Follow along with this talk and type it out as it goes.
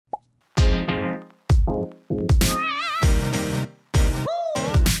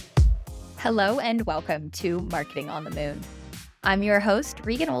Hello and welcome to Marketing on the Moon. I'm your host,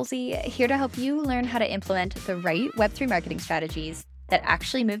 Regan Olsey, here to help you learn how to implement the right Web3 marketing strategies that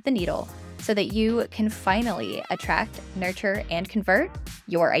actually move the needle so that you can finally attract, nurture, and convert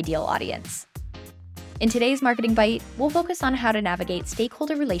your ideal audience. In today's Marketing Bite, we'll focus on how to navigate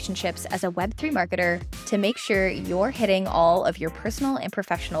stakeholder relationships as a Web3 marketer to make sure you're hitting all of your personal and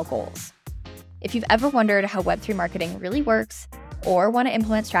professional goals. If you've ever wondered how Web3 marketing really works, or want to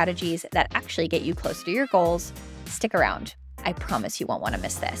implement strategies that actually get you closer to your goals, stick around. I promise you won't want to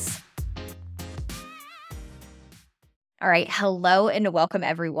miss this. All right, hello and welcome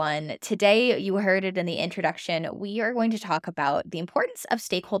everyone. Today, you heard it in the introduction, we are going to talk about the importance of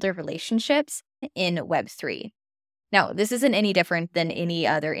stakeholder relationships in Web3. Now, this isn't any different than any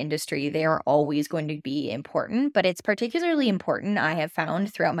other industry. They are always going to be important, but it's particularly important, I have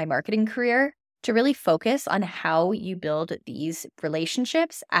found throughout my marketing career, to really focus on how you build these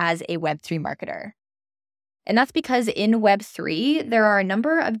relationships as a Web3 marketer. And that's because in Web3, there are a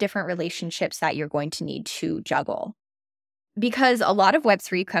number of different relationships that you're going to need to juggle. Because a lot of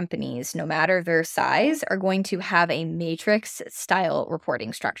Web3 companies, no matter their size, are going to have a matrix style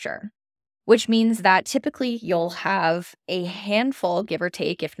reporting structure, which means that typically you'll have a handful, give or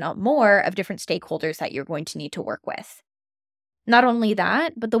take, if not more, of different stakeholders that you're going to need to work with. Not only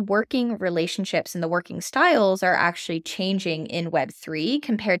that, but the working relationships and the working styles are actually changing in Web3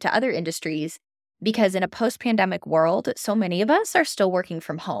 compared to other industries because in a post-pandemic world, so many of us are still working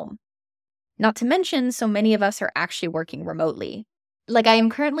from home. Not to mention, so many of us are actually working remotely. Like I am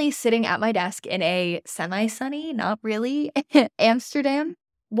currently sitting at my desk in a semi-sunny, not really, Amsterdam,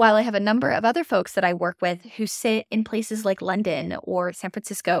 while I have a number of other folks that I work with who sit in places like London or San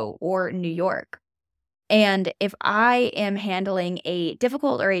Francisco or New York. And if I am handling a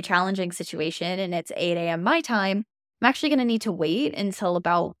difficult or a challenging situation and it's 8 a.m. my time, I'm actually going to need to wait until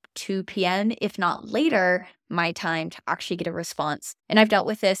about 2 p.m., if not later, my time to actually get a response. And I've dealt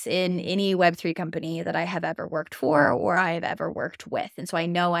with this in any Web3 company that I have ever worked for or I have ever worked with. And so I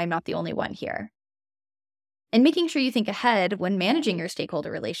know I'm not the only one here. And making sure you think ahead when managing your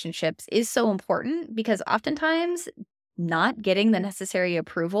stakeholder relationships is so important because oftentimes not getting the necessary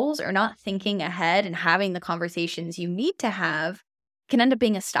approvals or not thinking ahead and having the conversations you need to have can end up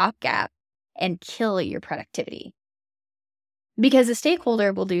being a stopgap and kill your productivity. Because a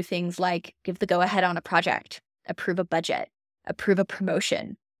stakeholder will do things like give the go-ahead on a project, approve a budget, approve a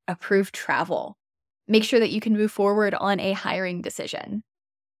promotion, approve travel, make sure that you can move forward on a hiring decision.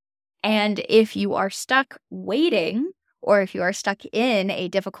 And if you are stuck waiting, or if you are stuck in a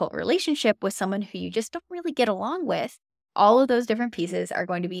difficult relationship with someone who you just don't really get along with, all of those different pieces are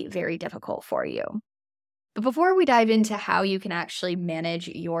going to be very difficult for you. But before we dive into how you can actually manage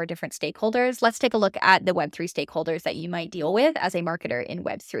your different stakeholders, let's take a look at the Web3 stakeholders that you might deal with as a marketer in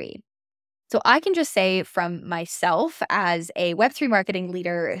Web3. So I can just say from myself as a Web3 marketing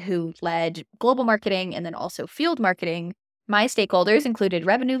leader who led global marketing and then also field marketing, my stakeholders included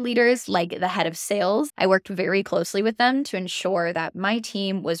revenue leaders like the head of sales. I worked very closely with them to ensure that my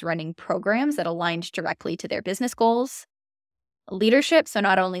team was running programs that aligned directly to their business goals. Leadership, so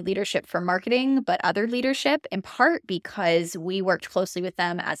not only leadership for marketing, but other leadership, in part because we worked closely with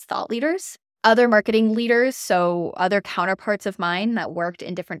them as thought leaders. Other marketing leaders, so other counterparts of mine that worked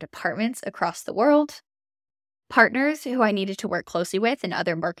in different departments across the world. Partners who I needed to work closely with and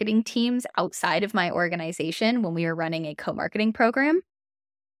other marketing teams outside of my organization when we were running a co-marketing program.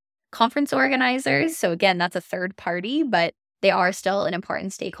 Conference organizers, so again, that's a third party, but they are still an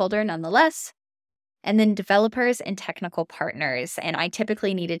important stakeholder nonetheless. And then developers and technical partners. And I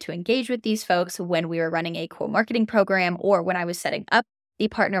typically needed to engage with these folks when we were running a co-marketing program or when I was setting up the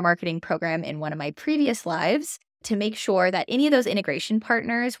partner marketing program in one of my previous lives to make sure that any of those integration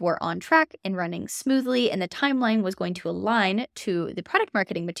partners were on track and running smoothly and the timeline was going to align to the product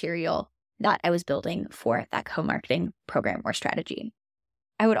marketing material that I was building for that co-marketing program or strategy.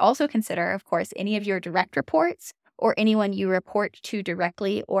 I would also consider, of course, any of your direct reports or anyone you report to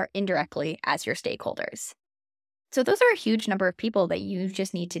directly or indirectly as your stakeholders. So those are a huge number of people that you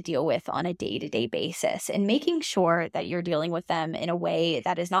just need to deal with on a day-to-day basis and making sure that you're dealing with them in a way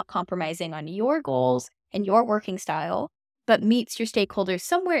that is not compromising on your goals and your working style, but meets your stakeholders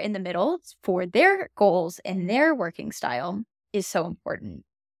somewhere in the middle for their goals and their working style is so important.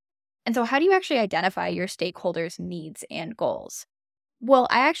 And so how do you actually identify your stakeholders' needs and goals? Well,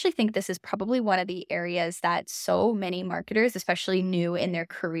 I actually think this is probably one of the areas that so many marketers, especially new in their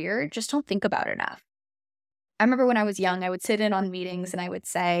career, just don't think about enough. I remember when I was young, I would sit in on meetings and I would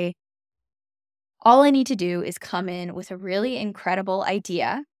say, all I need to do is come in with a really incredible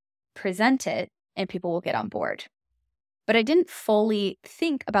idea, present it, and people will get on board. But I didn't fully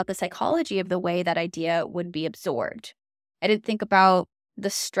think about the psychology of the way that idea would be absorbed. I didn't think about the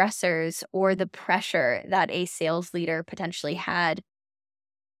stressors or the pressure that a sales leader potentially had.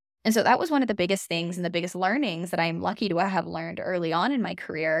 And so that was one of the biggest things and the biggest learnings that I'm lucky to have learned early on in my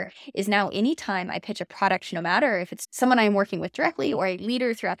career is now anytime I pitch a product, no matter if it's someone I'm working with directly or a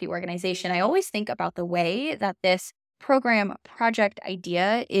leader throughout the organization, I always think about the way that this program project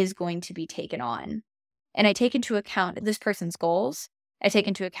idea is going to be taken on. And I take into account this person's goals. I take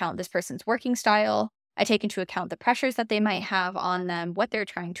into account this person's working style. I take into account the pressures that they might have on them, what they're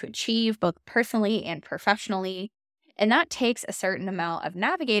trying to achieve, both personally and professionally. And that takes a certain amount of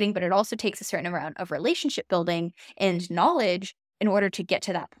navigating, but it also takes a certain amount of relationship building and knowledge in order to get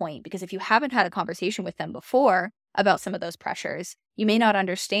to that point. Because if you haven't had a conversation with them before about some of those pressures, you may not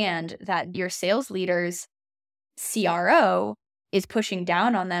understand that your sales leader's CRO is pushing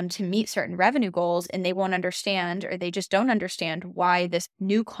down on them to meet certain revenue goals, and they won't understand, or they just don't understand why this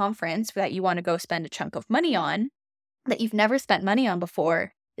new conference that you want to go spend a chunk of money on that you've never spent money on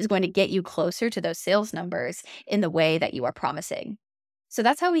before is going to get you closer to those sales numbers in the way that you are promising. So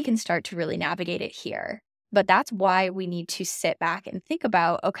that's how we can start to really navigate it here. But that's why we need to sit back and think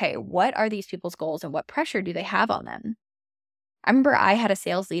about, okay, what are these people's goals and what pressure do they have on them? I remember I had a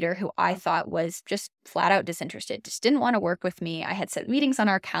sales leader who I thought was just flat out disinterested, just didn't want to work with me. I had set meetings on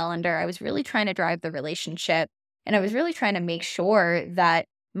our calendar. I was really trying to drive the relationship, and I was really trying to make sure that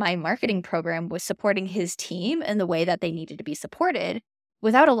my marketing program was supporting his team in the way that they needed to be supported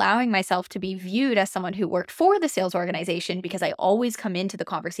without allowing myself to be viewed as someone who worked for the sales organization, because I always come into the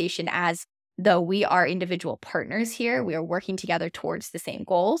conversation as though we are individual partners here. We are working together towards the same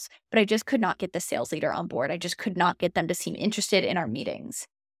goals, but I just could not get the sales leader on board. I just could not get them to seem interested in our meetings.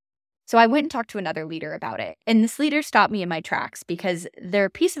 So I went and talked to another leader about it. And this leader stopped me in my tracks because their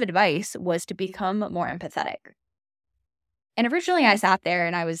piece of advice was to become more empathetic. And originally I sat there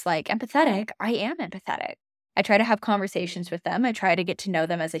and I was like, empathetic? I am empathetic. I try to have conversations with them. I try to get to know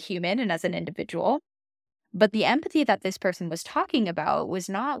them as a human and as an individual. But the empathy that this person was talking about was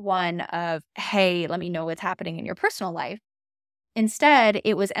not one of, hey, let me know what's happening in your personal life. Instead,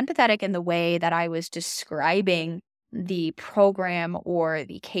 it was empathetic in the way that I was describing the program or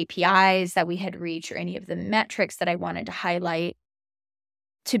the KPIs that we had reached or any of the metrics that I wanted to highlight,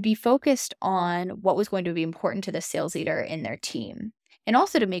 to be focused on what was going to be important to the sales leader in their team. And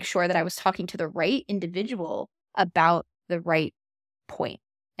also to make sure that I was talking to the right individual about the right point.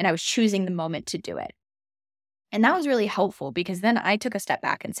 And I was choosing the moment to do it. And that was really helpful because then I took a step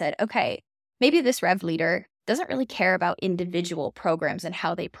back and said, okay, maybe this rev leader doesn't really care about individual programs and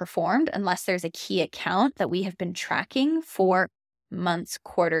how they performed unless there's a key account that we have been tracking for months,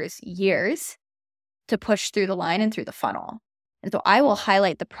 quarters, years to push through the line and through the funnel. And so I will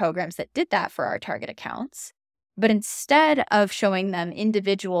highlight the programs that did that for our target accounts. But instead of showing them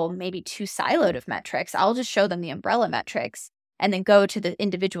individual, maybe too siloed of metrics, I'll just show them the umbrella metrics and then go to the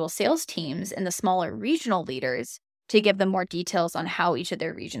individual sales teams and the smaller regional leaders to give them more details on how each of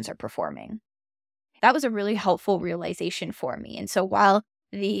their regions are performing. That was a really helpful realization for me. And so while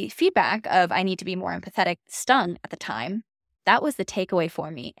the feedback of I need to be more empathetic stung at the time, that was the takeaway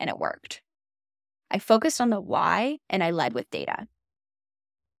for me, and it worked. I focused on the why and I led with data.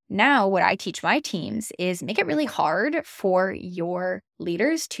 Now, what I teach my teams is make it really hard for your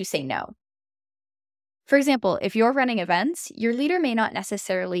leaders to say no. For example, if you're running events, your leader may not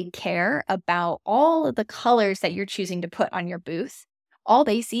necessarily care about all of the colors that you're choosing to put on your booth. All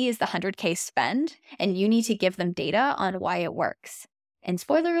they see is the 100K spend, and you need to give them data on why it works. And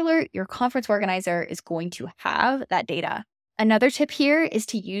spoiler alert, your conference organizer is going to have that data. Another tip here is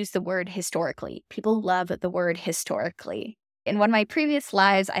to use the word historically. People love the word historically. In one of my previous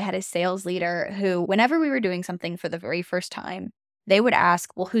lives, I had a sales leader who, whenever we were doing something for the very first time, they would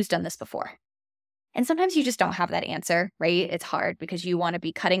ask, well, who's done this before? And sometimes you just don't have that answer, right? It's hard because you want to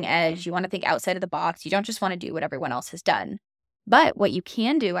be cutting edge. You want to think outside of the box. You don't just want to do what everyone else has done. But what you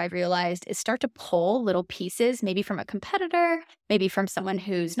can do, I've realized, is start to pull little pieces, maybe from a competitor, maybe from someone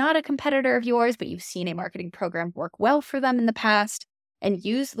who's not a competitor of yours, but you've seen a marketing program work well for them in the past, and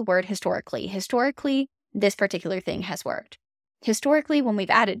use the word historically. Historically, this particular thing has worked. Historically, when we've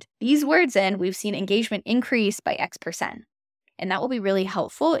added these words in, we've seen engagement increase by X%. And that will be really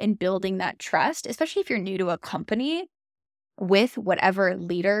helpful in building that trust, especially if you're new to a company, with whatever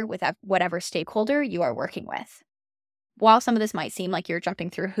leader, with whatever stakeholder you are working with. While some of this might seem like you're jumping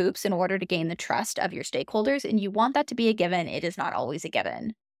through hoops in order to gain the trust of your stakeholders, and you want that to be a given, it is not always a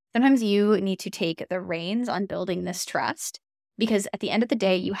given. Sometimes you need to take the reins on building this trust, because at the end of the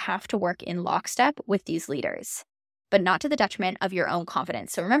day, you have to work in lockstep with these leaders, but not to the detriment of your own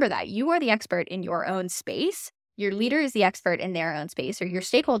confidence. So remember that you are the expert in your own space. Your leader is the expert in their own space, or your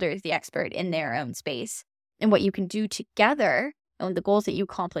stakeholder is the expert in their own space. And what you can do together, and the goals that you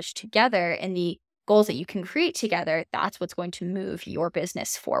accomplish together, and the goals that you can create together, that's what's going to move your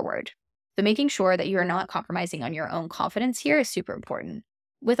business forward. So making sure that you are not compromising on your own confidence here is super important.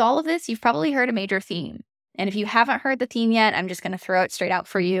 With all of this, you've probably heard a major theme. And if you haven't heard the theme yet, I'm just going to throw it straight out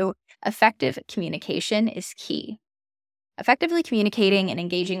for you. Effective communication is key. Effectively communicating and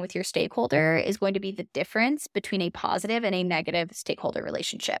engaging with your stakeholder is going to be the difference between a positive and a negative stakeholder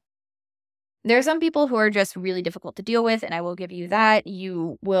relationship. There are some people who are just really difficult to deal with, and I will give you that.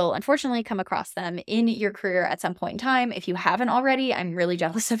 You will unfortunately come across them in your career at some point in time. If you haven't already, I'm really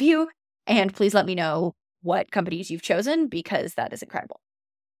jealous of you. And please let me know what companies you've chosen, because that is incredible.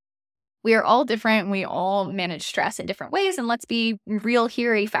 We are all different. We all manage stress in different ways. And let's be real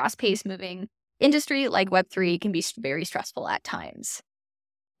here, a fast-paced moving industry like Web3 can be very stressful at times.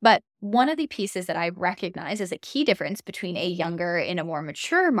 But one of the pieces that I recognize as a key difference between a younger and a more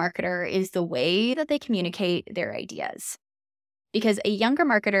mature marketer is the way that they communicate their ideas. Because a younger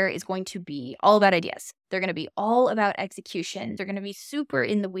marketer is going to be all about ideas. They're going to be all about execution. They're going to be super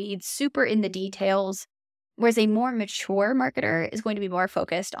in the weeds, super in the details. Whereas a more mature marketer is going to be more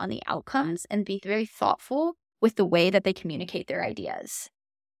focused on the outcomes and be very thoughtful with the way that they communicate their ideas.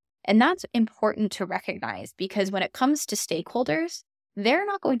 And that's important to recognize, because when it comes to stakeholders, they're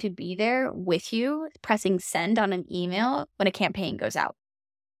not going to be there with you pressing send on an email when a campaign goes out.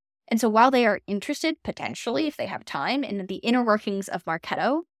 And so while they are interested, potentially, if they have time, in the inner workings of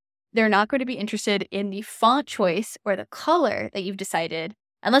Marketo, they're not going to be interested in the font choice or the color that you've decided,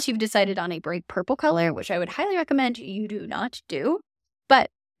 unless you've decided on a bright purple color, which I would highly recommend you do not do. But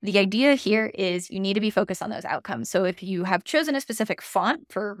the idea here is you need to be focused on those outcomes. So if you have chosen a specific font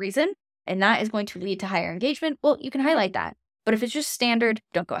for a reason, and that is going to lead to higher engagement, well, you can highlight that. But if it's just standard,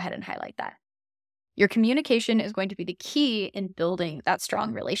 don't go ahead and highlight that. Your communication is going to be the key in building that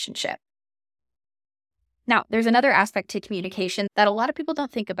strong relationship. Now, there's another aspect to communication that a lot of people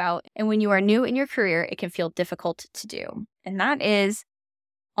don't think about. And when you are new in your career, it can feel difficult to do. And that is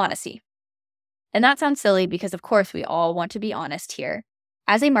honesty. And that sounds silly because, of course, we all want to be honest here.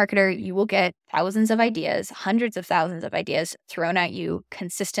 As a marketer, you will get thousands of ideas, hundreds of thousands of ideas thrown at you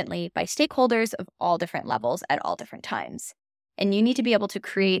consistently by stakeholders of all different levels at all different times. And you need to be able to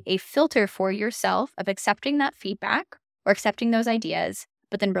create a filter for yourself of accepting that feedback or accepting those ideas,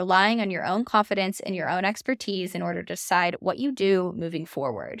 but then relying on your own confidence and your own expertise in order to decide what you do moving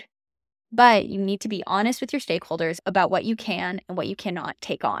forward. But you need to be honest with your stakeholders about what you can and what you cannot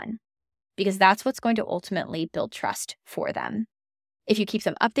take on, because that's what's going to ultimately build trust for them. If you keep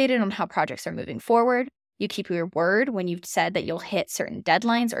them updated on how projects are moving forward, you keep your word when you've said that you'll hit certain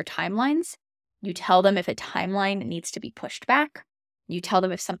deadlines or timelines. You tell them if a timeline needs to be pushed back. You tell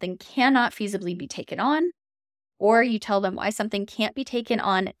them if something cannot feasibly be taken on, or you tell them why something can't be taken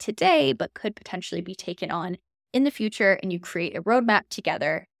on today, but could potentially be taken on in the future. And you create a roadmap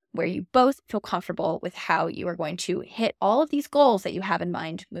together where you both feel comfortable with how you are going to hit all of these goals that you have in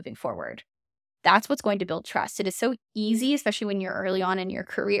mind moving forward. That's what's going to build trust. It is so easy, especially when you're early on in your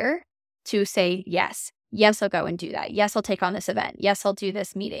career, to say, yes, I'll go and do that. Yes, I'll take on this event. Yes, I'll do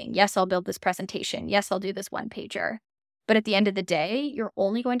this meeting. Yes, I'll build this presentation. Yes, I'll do this one pager. But at the end of the day, you're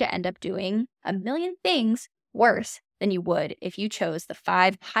only going to end up doing a million things worse than you would if you chose the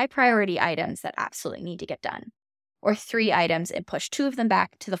 5 high priority items that absolutely need to get done, or 3 items and push 2 of them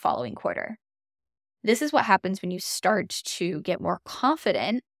back to the following quarter. This is what happens when you start to get more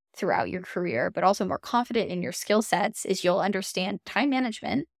confident throughout your career, but also more confident in your skill sets, is you'll understand time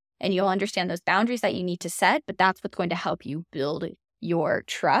management and you'll understand those boundaries that you need to set, but that's what's going to help you build your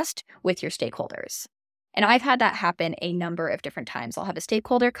trust with your stakeholders. And I've had that happen a number of different times. I'll have a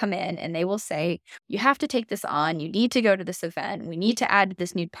stakeholder come in and they will say, you have to take this on. You need to go to this event. We need to add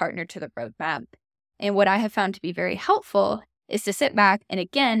this new partner to the roadmap. And what I have found to be very helpful is to sit back and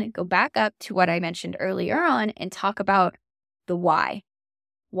again, go back up to what I mentioned earlier on and talk about the why.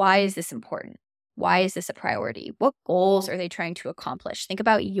 Why is this important? Why is this a priority? What goals are they trying to accomplish? Think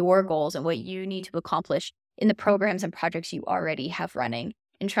about your goals and what you need to accomplish in the programs and projects you already have running,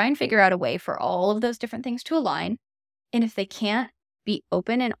 and try and figure out a way for all of those different things to align. And if they can't, be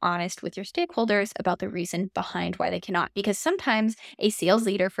open and honest with your stakeholders about the reason behind why they cannot. Because sometimes a sales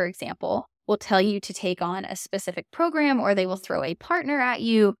leader, for example, will tell you to take on a specific program, or they will throw a partner at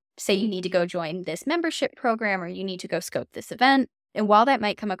you, say you need to go join this membership program or you need to go scope this event. And while that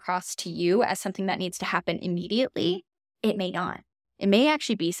might come across to you as something that needs to happen immediately, it may not. It may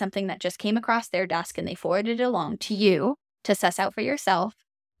actually be something that just came across their desk and they forwarded it along to you to suss out for yourself.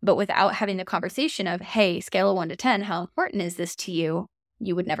 But without having the conversation of, hey, scale of 1 to 10, how important is this to you?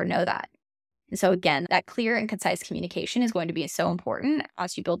 You would never know that. And so again, that clear and concise communication is going to be so important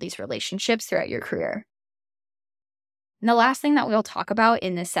as you build these relationships throughout your career. And the last thing that we'll talk about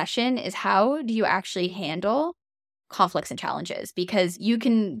in this session is how do you actually handle conflicts and challenges? Because you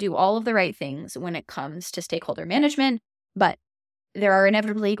can do all of the right things when it comes to stakeholder management, but there are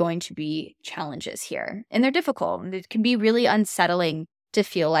inevitably going to be challenges here. And they're difficult. And it can be really unsettling to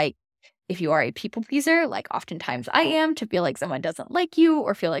feel like, if you are a people pleaser, like oftentimes I am, to feel like someone doesn't like you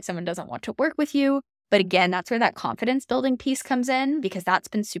or feel like someone doesn't want to work with you. But again, that's where that confidence building piece comes in, because that's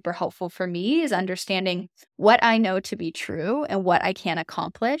been super helpful for me, is understanding what I know to be true and what I can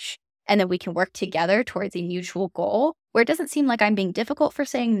accomplish. And then we can work together towards a mutual goal where it doesn't seem like I'm being difficult for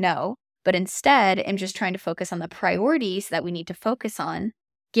saying no, but instead I'm just trying to focus on the priorities that we need to focus on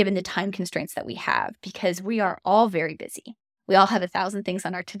given the time constraints that we have, because we are all very busy. We all have 1,000 things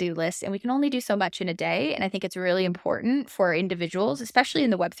on our to-do list, and we can only do so much in a day. And I think it's really important for individuals, especially in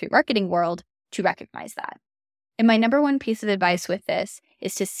the Web3 marketing world, to recognize that. And my number one piece of advice with this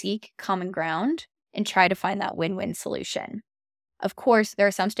is to seek common ground and try to find that win-win solution. Of course, there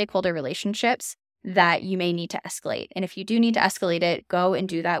are some stakeholder relationships that you may need to escalate. And if you do need to escalate it, go and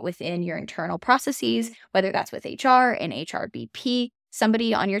do that within your internal processes, whether that's with HR and HRBP,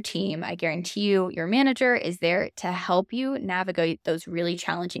 somebody on your team. I guarantee you, your manager is there to help you navigate those really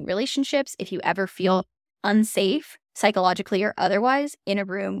challenging relationships if you ever feel unsafe, psychologically or otherwise, in a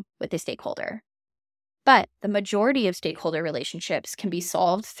room with a stakeholder. But the majority of stakeholder relationships can be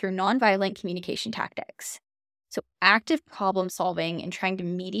solved through nonviolent communication tactics. So active problem solving and trying to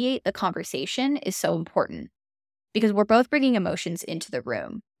mediate the conversation is so important, because we're both bringing emotions into the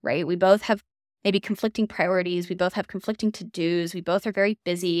room, right? We both have maybe conflicting priorities. We both have conflicting to-dos. We both are very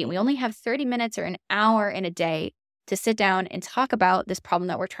busy, and we only have 30 minutes or an hour in a day to sit down and talk about this problem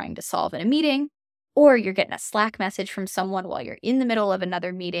that we're trying to solve in a meeting. Or you're getting a Slack message from someone while you're in the middle of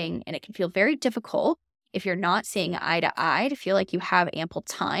another meeting, and it can feel very difficult if you're not seeing eye to eye to feel like you have ample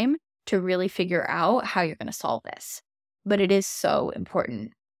time to really figure out how you're going to solve this. But it is so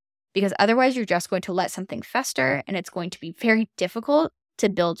important, because otherwise you're just going to let something fester, and it's going to be very difficult to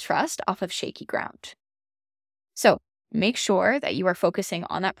build trust off of shaky ground. So make sure that you are focusing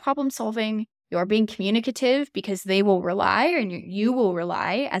on that problem solving. You're being communicative, because they will rely, and you will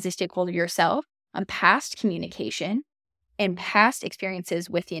rely as a stakeholder yourself, on past communication and past experiences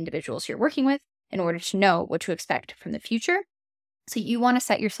with the individuals you're working with in order to know what to expect from the future. So you want to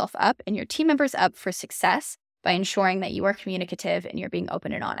set yourself up and your team members up for success by ensuring that you are communicative and you're being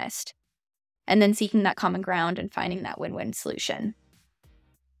open and honest. And then seeking that common ground and finding that win-win solution.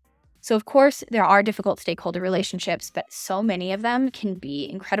 So of course, there are difficult stakeholder relationships, but so many of them can be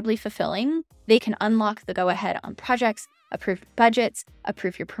incredibly fulfilling. They can unlock the go-ahead on projects, approve budgets,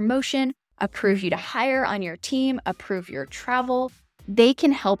 approve your promotion, approve you to hire on your team, approve your travel. They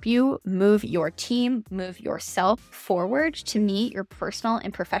can help you move your team, move yourself forward to meet your personal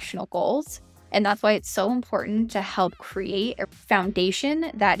and professional goals. And that's why it's so important to help create a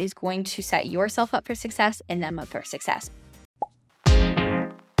foundation that is going to set yourself up for success and them up for success.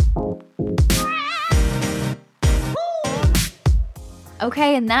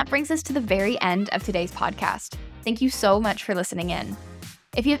 Okay, and that brings us to the very end of today's podcast. Thank you so much for listening in.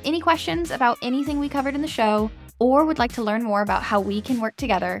 If you have any questions about anything we covered in the show, or would like to learn more about how we can work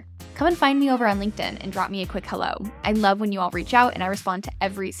together, come and find me over on LinkedIn and drop me a quick hello. I love when you all reach out, and I respond to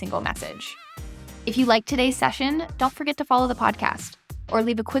every single message. If you liked today's session, don't forget to follow the podcast or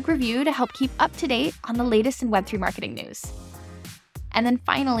leave a quick review to help keep up to date on the latest in Web3 marketing news. And then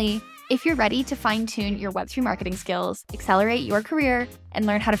finally, if you're ready to fine-tune your Web3 marketing skills, accelerate your career, and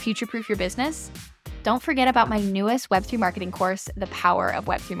learn how to future-proof your business, don't forget about my newest Web3 marketing course, The Power of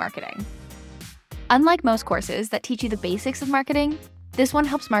Web3 Marketing. Unlike most courses that teach you the basics of marketing, this one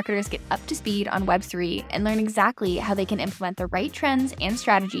helps marketers get up to speed on Web3 and learn exactly how they can implement the right trends and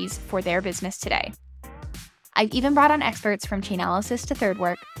strategies for their business today. I've even brought on experts from Chainalysis to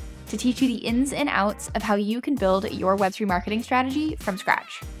ThirdWork to teach you the ins and outs of how you can build your Web3 marketing strategy from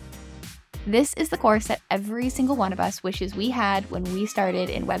scratch. This is the course that every single one of us wishes we had when we started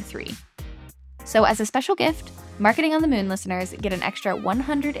in Web3. So as a special gift, Marketing on the Moon listeners get an extra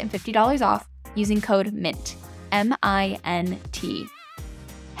 $150 off using code MINT, M-I-N-T.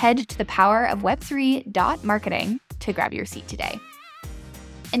 Head to thepowerofweb3.marketing to grab your seat today.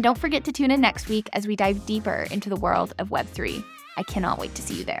 And don't forget to tune in next week as we dive deeper into the world of Web3. I cannot wait to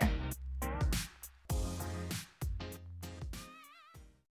see you there.